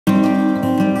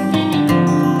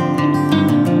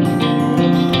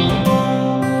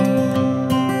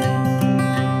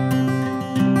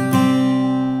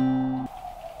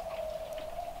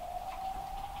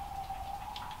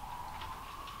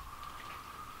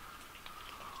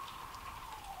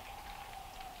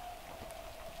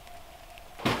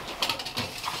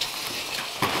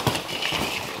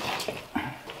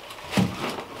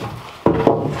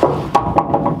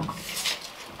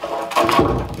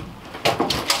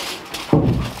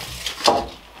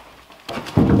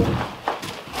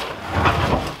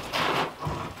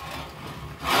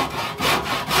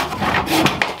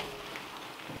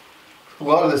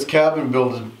this cabin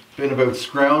build has been about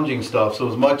scrounging stuff, so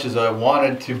as much as I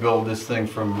wanted to build this thing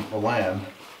from the land,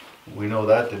 we know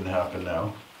that didn't happen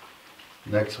now.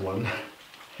 Next one.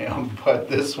 But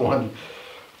this one,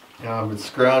 it's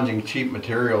scrounging cheap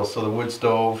materials. So the wood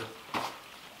stove,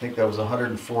 I think that was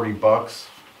 140 bucks.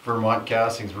 Vermont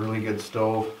Casting's really good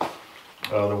stove.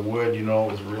 The wood, you know,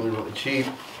 was really cheap.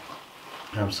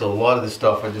 So a lot of this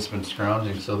stuff I've just been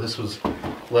scrounging. So this was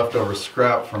leftover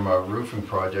scrap from a roofing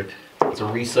project. It's a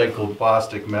recycled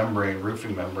plastic membrane,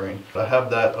 roofing membrane. I have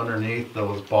that underneath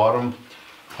those bottom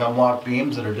hemlock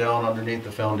beams that are down underneath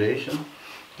the foundation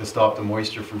to stop the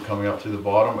moisture from coming up through the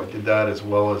bottom. I did that as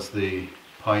well as the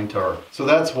pine tar. So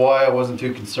that's why I wasn't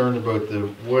too concerned about the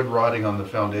wood rotting on the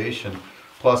foundation.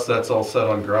 Plus that's all set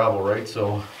on gravel, right?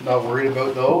 So not worried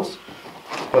about those.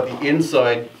 But the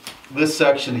inside, this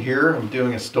section here, I'm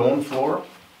doing a stone floor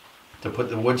to put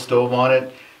the wood stove on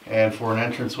it, and for an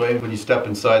entranceway, when you step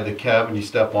inside the cabin, you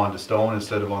step onto stone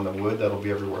instead of on the wood. That'll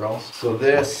be everywhere else. So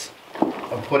this,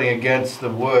 I'm putting against the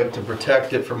wood to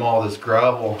protect it from all this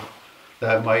gravel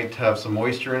that might have some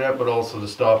moisture in it, but also to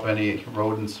stop any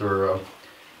rodents or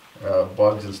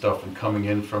bugs and stuff from coming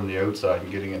in from the outside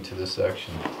and getting into this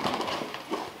section.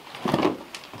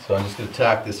 So I'm just going to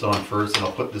tack this on first, and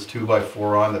I'll put this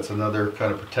 2x4 on. That's another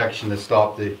kind of protection to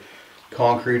stop the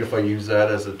concrete, if I use that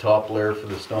as a top layer for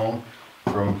the stone,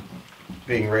 from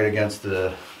being right against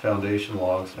the foundation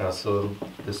logs. So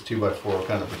this 2x4 will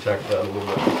kind of protect that a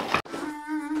little bit.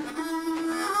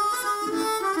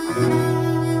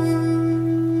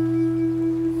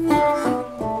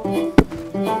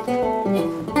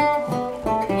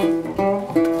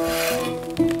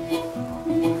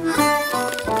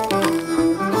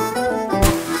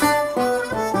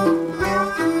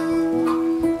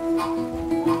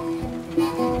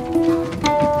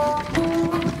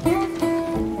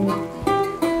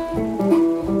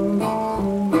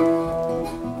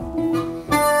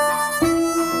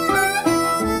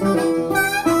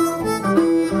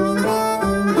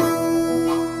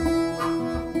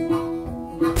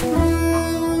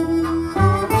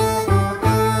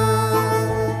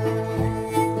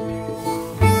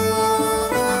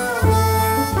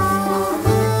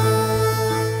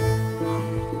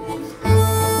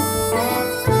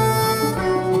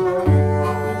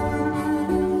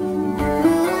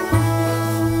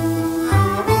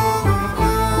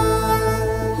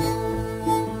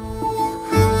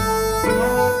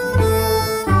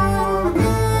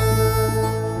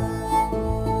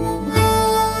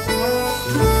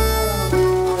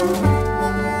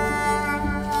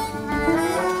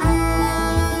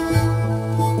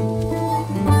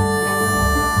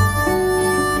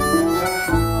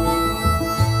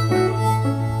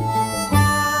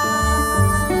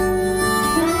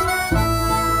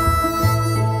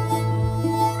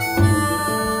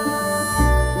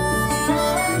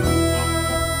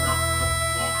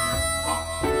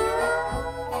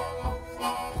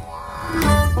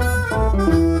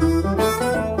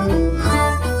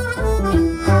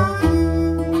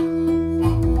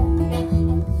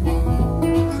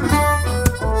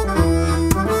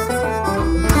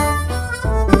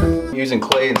 Using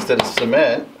clay instead of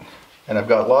cement, and I've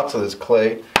got lots of this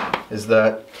clay, is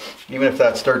that even if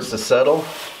that starts to settle,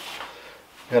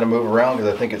 I'm going to move around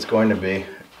because I think it's going to be,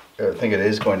 I think it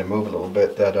is going to move a little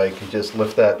bit, that I can just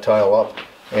lift that tile up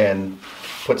and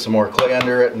put some more clay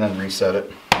under it and then reset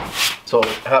it. So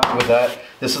happy with that.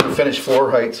 This is the finished floor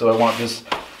height, so I want this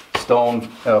stone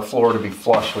floor to be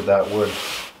flush with that wood.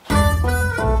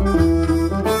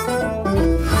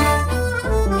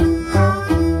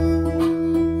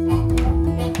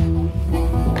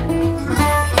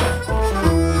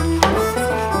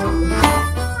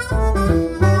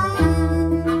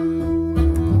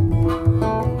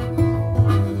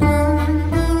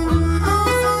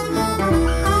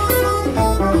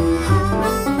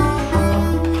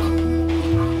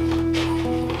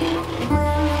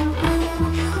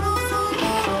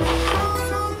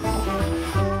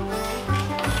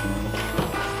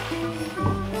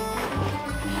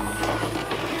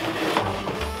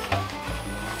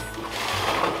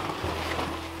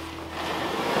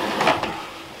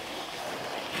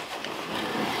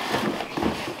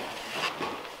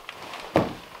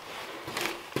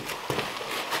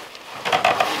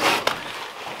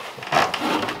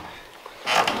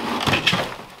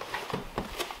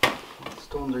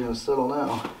 Stones are going to settle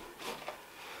now.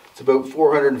 It's about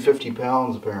 450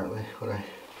 pounds apparently when I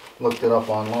looked it up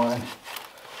online.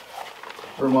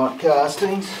 Vermont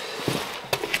Castings.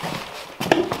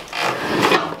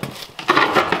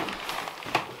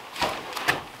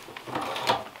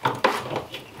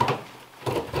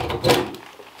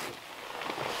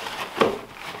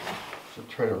 So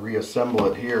try to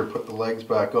reassemble it here, put the legs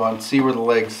back on, see where the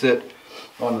legs sit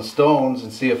on the stones,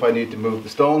 and see if I need to move the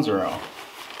stones around.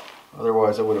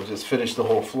 Otherwise I would have just finished the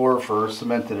whole floor first,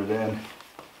 cemented it in.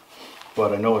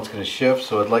 But I know it's going to shift,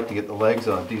 so I'd like to get the legs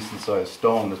on a decent sized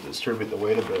stone to distribute the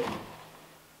weight a bit.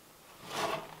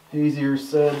 Easier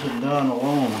said than done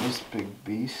alone with this big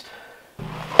beast.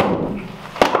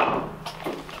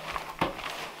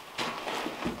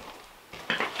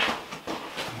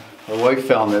 My wife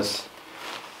found this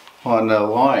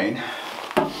online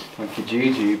on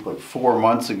Kijiji like 4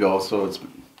 months ago, so it's,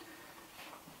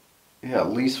 yeah,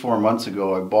 at least 4 months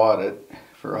ago I bought it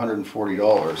for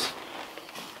 $140.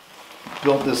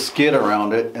 Built this skid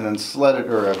around it and then sledded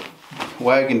or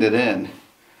wagoned it in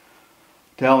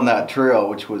down that trail,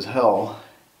 which was hell,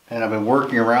 and I've been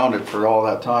working around it for all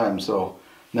that time, so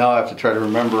now I have to try to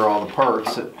remember all the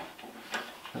parts that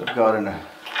I've got in a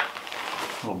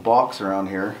little box around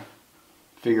here,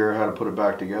 figure out how to put it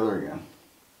back together again.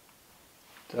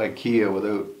 It's IKEA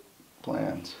without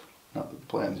plans. Not that the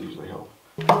plans usually help.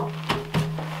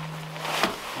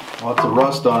 Lots of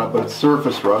rust on it, but it's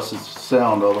surface rust. It's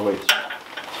sound all the way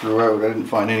throughout. I didn't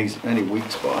find any weak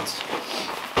spots.